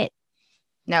not it.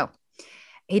 No,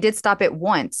 he did stop it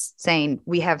once saying,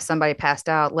 we have somebody passed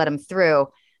out, let him through.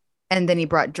 And then he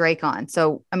brought Drake on.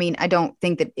 So, I mean, I don't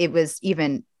think that it was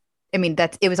even,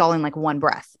 it was all in like one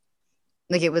breath.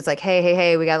 Like it was like,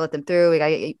 hey, we got to let them through. We got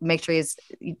to make sure he's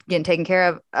getting taken care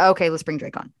of. Okay, let's bring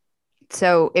Drake on.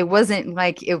 So it wasn't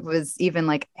like it was even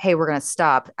like, hey, we're going to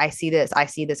stop. I see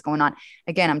this going on.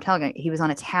 Again, I'm telling you, he was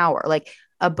on a tower, like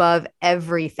above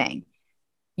everything.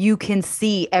 You can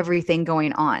see everything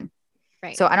going on.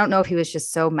 Right. So I don't know if he was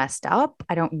just so messed up.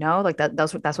 I don't know. Like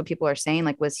that's what people are saying.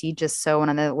 Like, was he just so on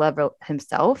another level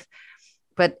himself?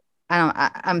 But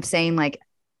I'm saying, like,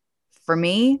 for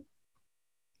me,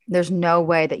 there's no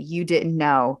way that you didn't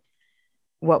know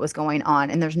what was going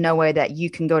on. And there's no way that you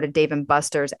can go to Dave and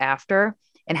Buster's after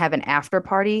and have an after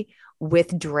party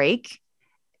with Drake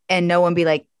and no one be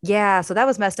like, yeah, so that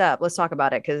was messed up. Let's talk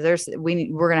about it. Cause we're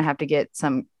going to have to get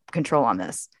some control on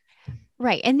this.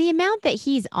 Right. And the amount that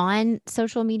he's on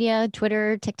social media,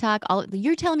 Twitter, TikTok,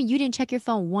 you're telling me you didn't check your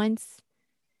phone once.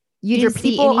 You didn't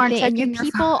see anything. And your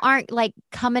people aren't like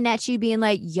coming at you being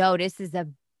like, yo, this is a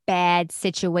bad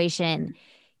situation.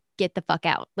 Get the fuck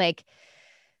out. Like,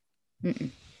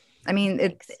 I mean,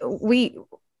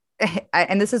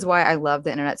 and this is why I love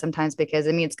the internet sometimes, because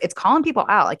it's calling people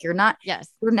out. Like you're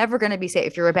never going to be safe.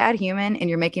 If you're a bad human and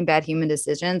you're making bad human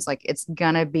decisions, like it's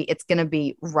going to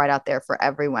be right out there for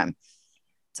everyone.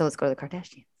 So let's go to the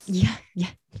Kardashians. Yeah.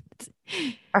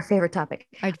 Our favorite topic.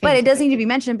 But it does need to be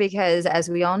mentioned because, as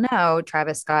we all know,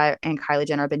 Travis Scott and Kylie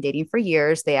Jenner have been dating for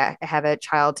years. They have a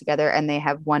child together and they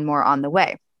have one more on the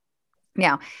way.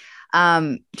 Now,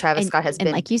 Travis Scott has been,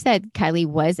 and like you said, Kylie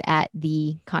was at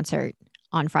the concert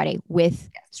on Friday with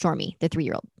Stormi, the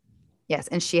 3-year-old. Yes.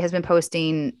 And she has been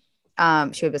posting,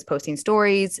 she was posting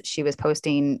stories. She was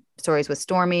posting stories with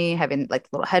Stormi, having like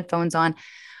little headphones on.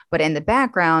 But in the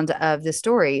background of the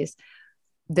stories,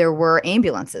 there were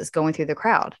ambulances going through the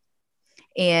crowd.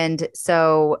 And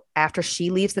so after she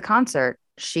leaves the concert,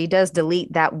 she does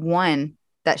delete that one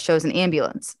that shows an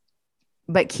ambulance,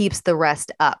 but keeps the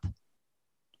rest up.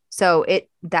 So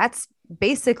that's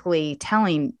basically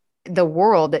telling the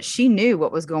world that she knew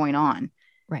what was going on.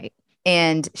 Right.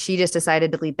 And she just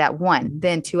decided to delete that one.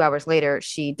 Then 2 hours later,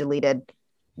 she deleted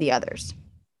the others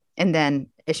and then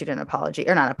issued an apology,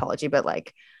 or not apology, but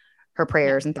like her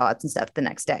prayers and thoughts and stuff the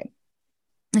next day.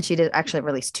 And she did actually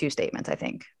release 2 statements, I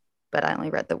think. but I only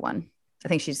read the one. I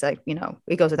think she's like,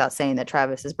 it goes without saying that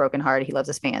Travis is brokenhearted. He loves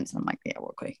his fans. And I'm like, yeah,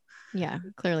 well, okay. Yeah,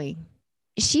 clearly.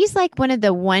 She's like one of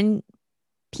the one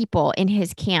people in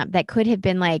his camp that could have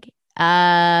been like,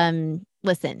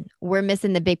 listen, we're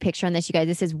missing the big picture on this, you guys.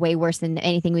 This is way worse than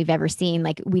anything we've ever seen.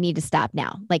 Like, we need to stop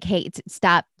now. Like, hey,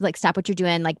 stop what you're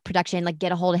doing. Like, production, like,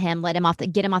 get a hold of him, get him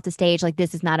off the stage. Like,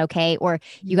 this is not okay. Or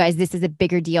you guys, this is a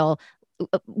bigger deal.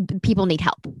 People need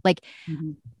help. Like,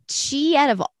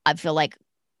 I feel like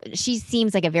she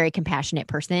seems like a very compassionate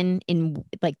person in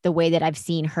like the way that I've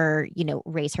seen her,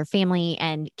 raise her family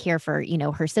and care for,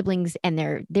 her siblings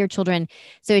and their children.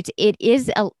 So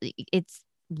it's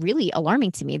really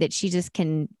alarming to me that she just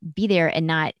can be there and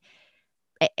not,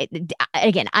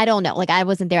 again, I don't know, like, I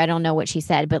wasn't there. I don't know what she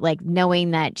said, but like,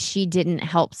 knowing that she didn't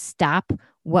help stop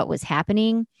what was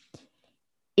happening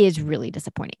is really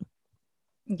disappointing.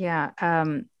 Yeah.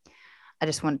 I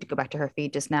just wanted to go back to her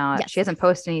feed just now. Yes. She hasn't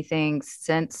posted anything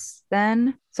since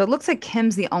then. So it looks like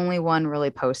Kim's the only one really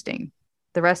posting.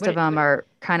 The rest of them are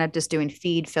kind of just doing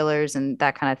feed fillers and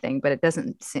that kind of thing. But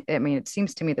it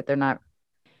seems to me that they're not.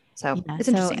 So it's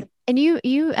interesting. And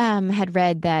you had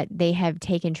read that they have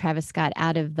taken Travis Scott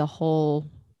out of the whole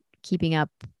Keeping Up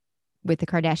with the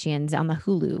Kardashians on the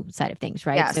Hulu side of things,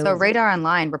 right? Yeah. So Radar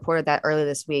Online reported that earlier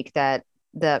this week that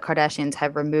the Kardashians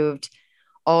have removed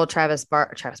all Travis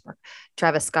Scott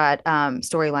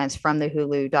storylines from the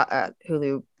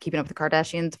Hulu Keeping Up with the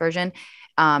Kardashians version,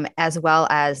 as well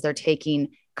as they're taking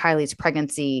Kylie's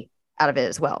pregnancy out of it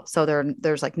as well. So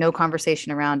there's like no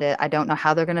conversation around it. I don't know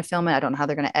how they're going to film it. I don't know how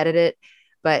they're going to edit it,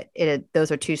 but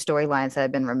those are two storylines that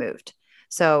have been removed.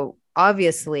 So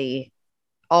obviously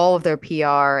all of their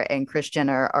PR and Kris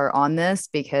Jenner are on this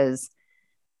because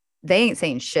they ain't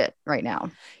saying shit right now.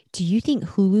 Do you think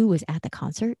Hulu was at the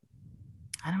concert?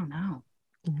 I don't know.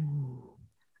 Ooh.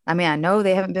 I mean, I know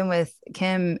they haven't been with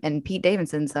Kim and Pete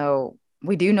Davidson, so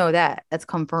we do know that. That's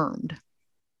confirmed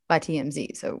by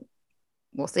TMZ. So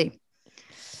we'll see.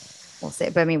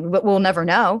 But I mean, we'll never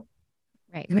know.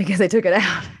 Right. Because they took it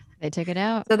out. They took it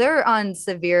out. So they're on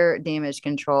severe damage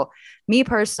control. Me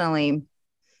personally,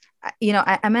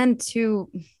 I'm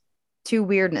into two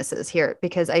weirdnesses here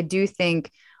because I do think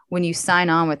when you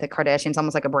sign on with the Kardashians,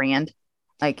 almost like a brand,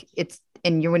 like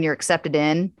when you're accepted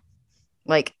in,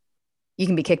 like you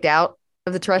can be kicked out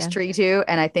of the trust tree too.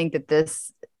 And I think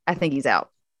I think he's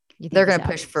out. They're going to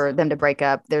push for them to break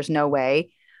up. There's no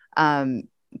way.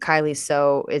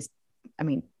 Kylie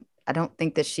I don't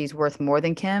think that she's worth more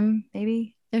than Kim,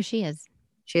 maybe. No, she is.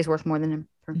 She is worth more than him.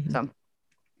 Mm-hmm. So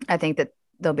I think that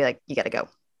they'll be like, you got to go.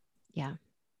 Yeah.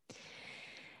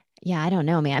 Yeah. I don't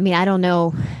know, man. I mean, I don't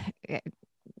know.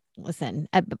 Listen,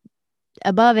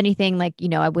 above anything, like,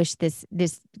 I wish this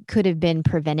could have been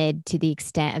prevented to the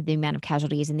extent of the amount of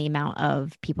casualties and the amount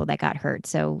of people that got hurt.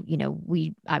 So,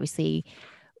 we obviously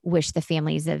wish the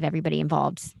families of everybody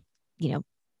involved,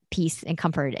 peace and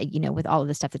comfort, with all of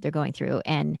the stuff that they're going through.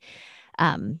 And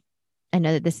I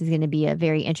know that this is going to be a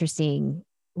very interesting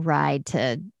ride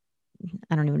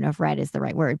I don't even know if ride is the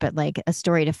right word, but like a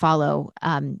story to follow,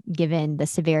 given the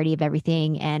severity of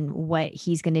everything and what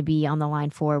he's going to be on the line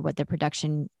for, what the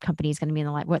production company is going to be in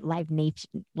the line, what Live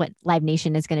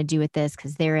Nation is going to do with this.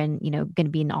 Cause they're going to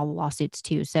be in all the lawsuits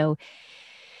too. So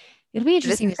it'll be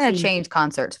interesting. It's going to change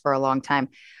concerts for a long time.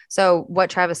 So what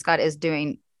Travis Scott is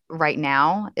doing right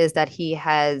now is that he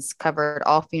has covered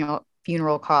all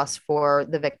funeral costs for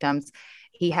the victims.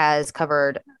 He has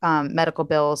covered medical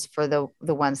bills for the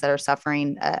ones that are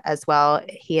suffering as well.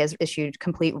 He has issued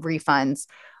complete refunds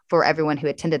for everyone who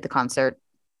attended the concert,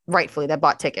 rightfully, that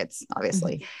bought tickets,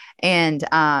 obviously.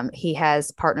 Mm-hmm. And he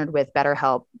has partnered with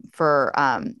BetterHelp for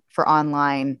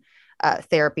online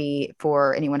therapy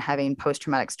for anyone having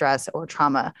post-traumatic stress or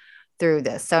trauma through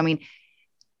this. So, I mean,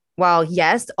 while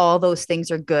yes, all those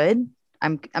things are good,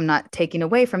 I'm not taking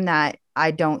away from that.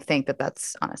 I don't think that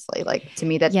that's honestly, like, to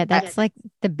me, that's like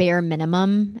the bare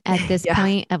minimum at this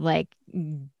point of like,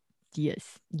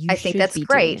 yes, I think that's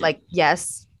great. Like,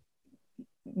 yes,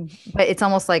 but it's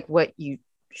almost like what you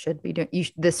should be doing.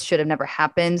 This should have never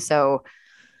happened. So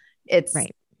it's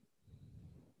right.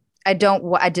 I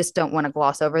just don't want to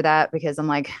gloss over that because I'm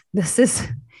like, this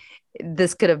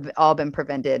could have all been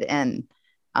prevented. And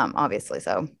obviously,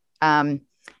 so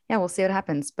yeah, we'll see what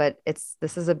happens, but this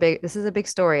is a big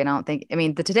story. And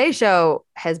the Today Show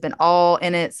has been all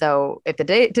in it. So if the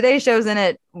Today Show's in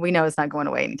it, we know it's not going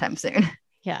away anytime soon.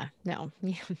 Yeah, no.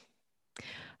 Yeah.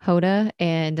 Hoda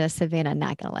and Savannah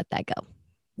not going to let that go.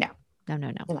 No.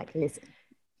 Like this.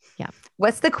 Yeah.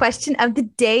 What's the question of the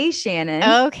day, Shannon?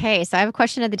 Okay. So I have a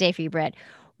question of the day for you, Britt.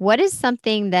 What is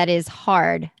something that is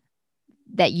hard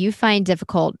that you find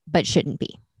difficult, but shouldn't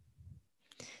be?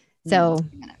 So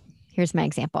here's my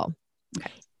example.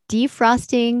 Okay.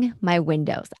 Defrosting my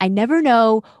windows. I never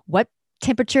know what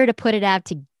temperature to put it at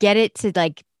to get it to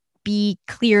like be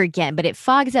clear again, but it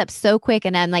fogs up so quick.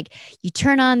 And I'm like, you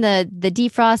turn on the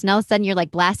defrost and all of a sudden you're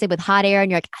like blasted with hot air and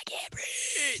you're like, I can't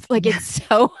breathe. Like it's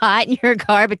so hot in your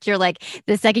car, but you're like,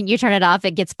 the second you turn it off,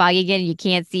 it gets foggy again and you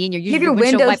can't see and you're using your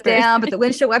windows down, but the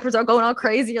windshield wipers are going all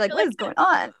crazy. You're like, what is going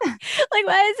on? Like,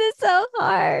 why is this so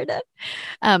hard?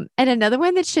 And another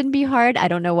one that shouldn't be hard, I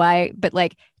don't know why, but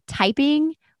like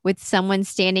typing with someone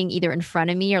standing either in front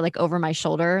of me or like over my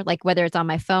shoulder, like whether it's on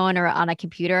my phone or on a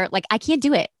computer, like I can't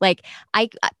do it. Like I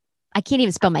can't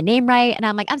even spell my name right. And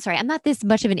I'm like, I'm sorry, I'm not this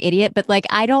much of an idiot, but like,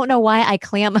 I don't know why I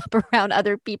clam up around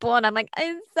other people. And I'm like,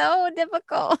 it's so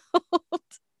difficult.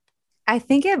 I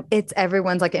think it's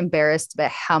everyone's like embarrassed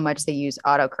about how much they use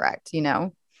autocorrect, you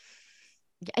know?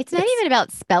 It's not even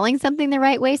about spelling something the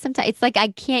right way. Sometimes it's like, I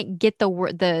can't get the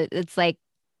word, it's like,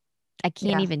 I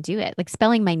can't even do it. Like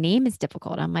spelling my name is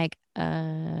difficult. I'm like,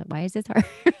 why is this hard?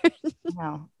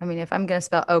 No, I mean, if I'm going to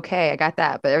spell okay, I got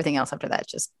that, but everything else after that,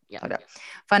 just whatever.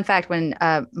 Fun fact, when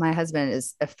my husband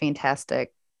is a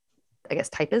fantastic, I guess,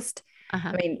 typist.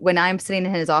 I mean, when I'm sitting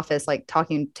in his office, like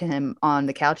talking to him on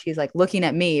the couch, he's like looking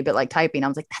at me, but like typing, I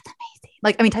was like, that's amazing.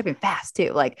 Like, I mean, typing fast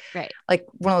too. Like, like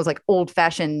one of those like old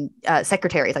fashioned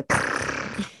secretaries, like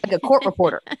a court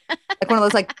reporter, like one of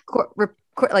those like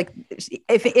like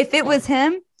if it was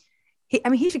him,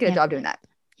 he should get a job doing that.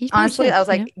 Honestly, I was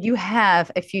like, you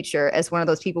have a future as one of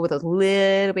those people with those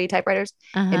little bitty typewriters.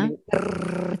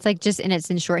 It's like just, and it's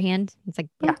in shorthand. It's like,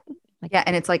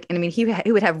 and it's like, and I mean, he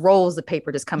would have rolls of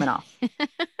paper just coming off,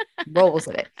 rolls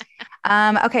of it.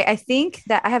 Okay, I think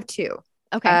that I have two.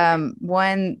 Okay,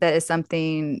 one that is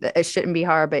something that it shouldn't be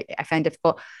hard, but I find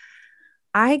difficult.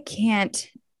 I can't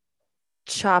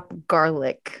chop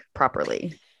garlic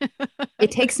properly.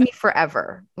 It takes me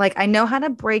forever. Like I know how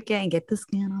to break it and get the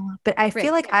skin all up, but I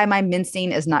feel like my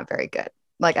mincing is not very good.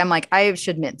 Like I'm like, I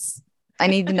should mince. I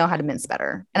need to know how to mince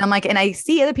better. And I'm like, and I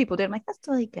see other people do it. I'm like, that's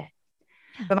really good.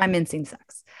 But my mincing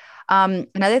sucks.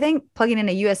 Another thing, plugging in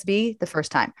a USB the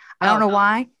first time. I don't know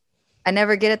why. I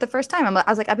never get it the first time. I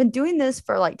was like, I've been doing this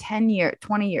for like 10 years,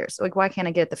 20 years. So like, why can't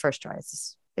I get it the first try?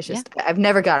 It's just, I've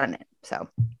never gotten it. So.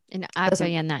 And I'll tell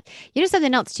you on that. You know,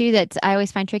 something else too that I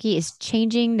always find tricky is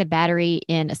changing the battery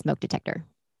in a smoke detector.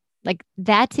 Like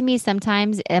that to me,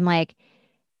 sometimes I'm like,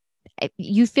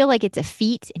 you feel like it's a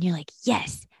feat and you're like,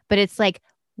 yes, but it's like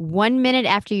 1 minute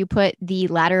after you put the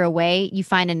ladder away, you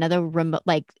find another remote,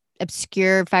 like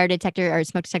obscure fire detector or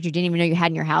smoke detector you didn't even know you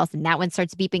had in your house. And that one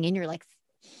starts beeping and you're like,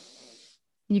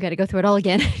 you got to go through it all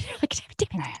again. You're like,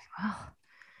 damn it.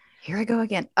 Here I go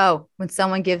again. Oh, when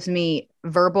someone gives me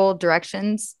verbal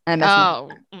directions and I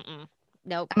mess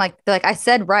nope. I'm like, they're like, I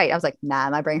said right. I was like,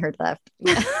 nah, my brain heard left.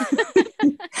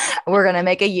 We're going to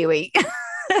make a Yui.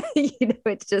 You know,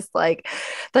 it's just like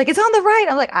it's on the right.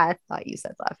 I'm like, I thought you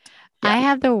said left. Yeah. I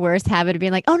have the worst habit of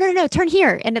being like, oh, no, turn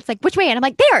here. And it's like, which way? And I'm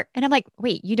like, there. And I'm like,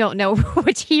 wait, you don't know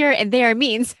which here and there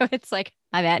means. So it's like,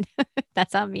 my bad.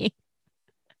 That's on me.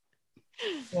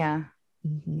 Yeah.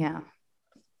 Yeah.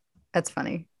 That's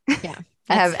funny. Yeah.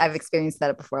 I've experienced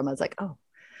that before. I was like, oh,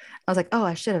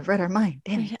 I should have read our mind.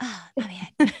 Damn it. Oh,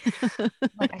 man.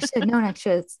 Like, I should have known I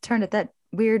should have turned at that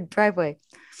weird driveway.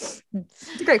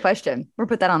 It's a great question. We'll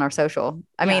put that on our social.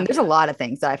 I mean, there's a lot of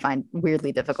things that I find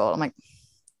weirdly difficult. I'm like,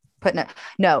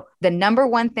 no, the number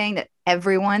one thing that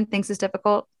everyone thinks is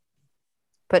difficult,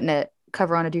 putting a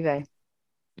cover on a duvet.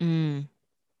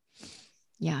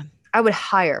 Yeah. I would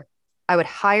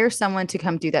hire someone to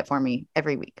come do that for me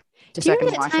every week. Do you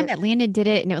remember the time that Landon did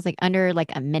it and it was like under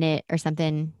like a minute or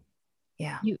something?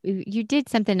 Yeah. You did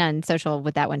something on social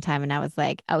with that one time and I was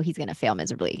like, oh, he's going to fail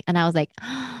miserably. And I was like,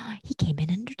 oh, he came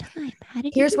in under time.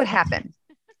 Here's what happened.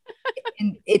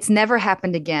 And it's never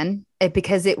happened again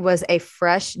because it was a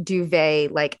fresh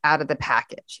duvet, like out of the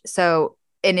package. So,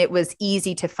 and it was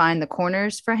easy to find the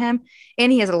corners for him.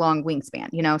 And he has a long wingspan,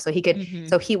 you know, so he could,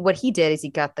 what he did is he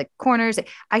got the corners.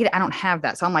 I don't have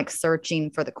that. So I'm like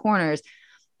searching for the corners.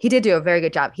 He did do a very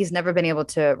good job. He's never been able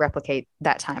to replicate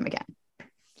that time again.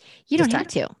 You don't have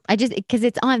to. Because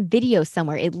it's on video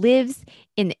somewhere. It lives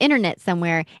in the internet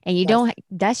somewhere and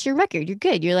that's your record. You're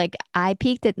good. You're like, I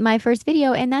peeked at my first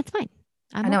video and that's fine.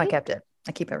 I know. I kept it.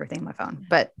 I keep everything on my phone,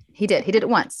 but he did it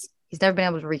once. He's never been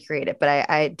able to recreate it, but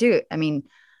I do. I mean,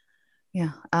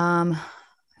 yeah. And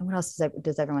what else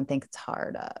does everyone think it's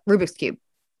hard? Rubik's Cube.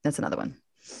 That's another one.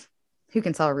 Who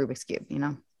can solve a Rubik's Cube? You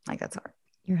know, like that's hard.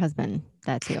 Your husband,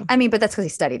 that too. I mean, but that's because he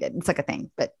studied it. It's like a thing,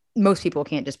 but most people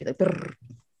can't just be like, brrr.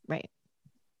 Right.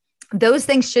 Those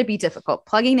things should be difficult.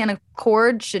 Plugging in a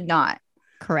cord should not.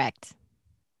 Correct.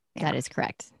 Yeah. That is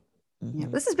correct. Yeah,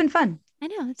 this has been fun. I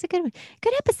know. It's a good one.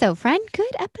 Good episode, friend.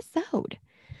 Good episode.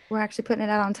 We're actually putting it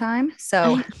out on time.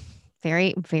 So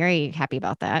very, very happy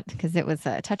about that because it was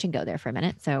a touch and go there for a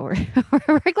minute. So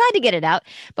we're glad to get it out.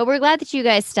 But we're glad that you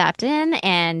guys stopped in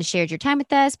and shared your time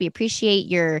with us. We appreciate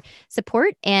your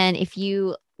support. And if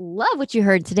you love what you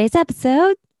heard in today's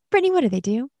episode, Brittany, what do they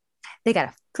do? They got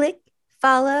to click,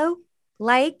 follow,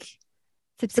 like,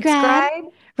 subscribe,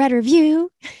 write a review,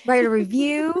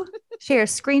 share a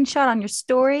screenshot on your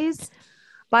stories,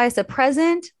 buy us a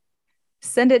present,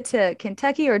 send it to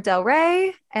Kentucky or Del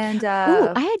Rey. And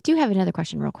I do have another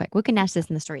question real quick. We can ask this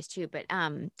in the stories too, but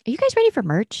are you guys ready for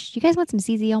merch? You guys want some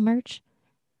CZL merch?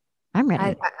 I'm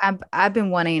ready. I've been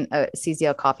wanting a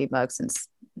CZL coffee mug since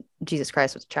Jesus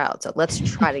Christ was a child. So let's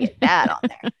try to get that on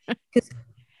there. Because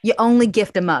you only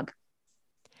gift a mug.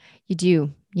 You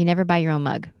do. You never buy your own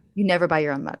mug. You never buy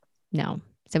your own mug. No.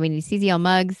 So we need CZL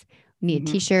mugs. We need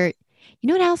a t-shirt. You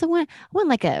know what I also want? I want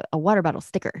like a water bottle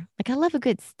sticker. Like I love a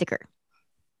good sticker.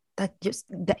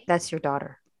 That's your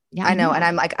daughter. Yeah, I know.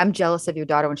 And I'm jealous of your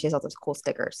daughter when she has all those cool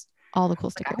stickers. All the cool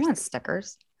stickers. I want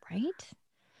stickers. Right?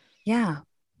 Yeah.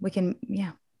 We can.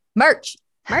 Yeah. Merch.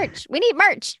 We need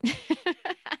merch.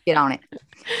 Get on it.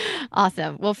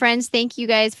 Awesome. Well, friends, thank you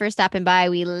guys for stopping by.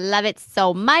 We love it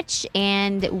so much.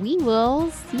 And we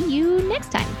will see you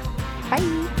next time. Bye.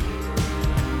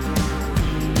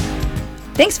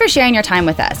 Thanks for sharing your time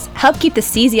with us. Help keep the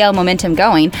CZL momentum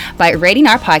going by rating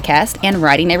our podcast and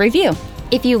writing a review.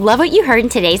 If you love what you heard in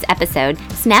today's episode,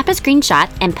 snap a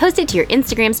screenshot and post it to your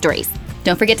Instagram stories.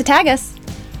 Don't forget to tag us.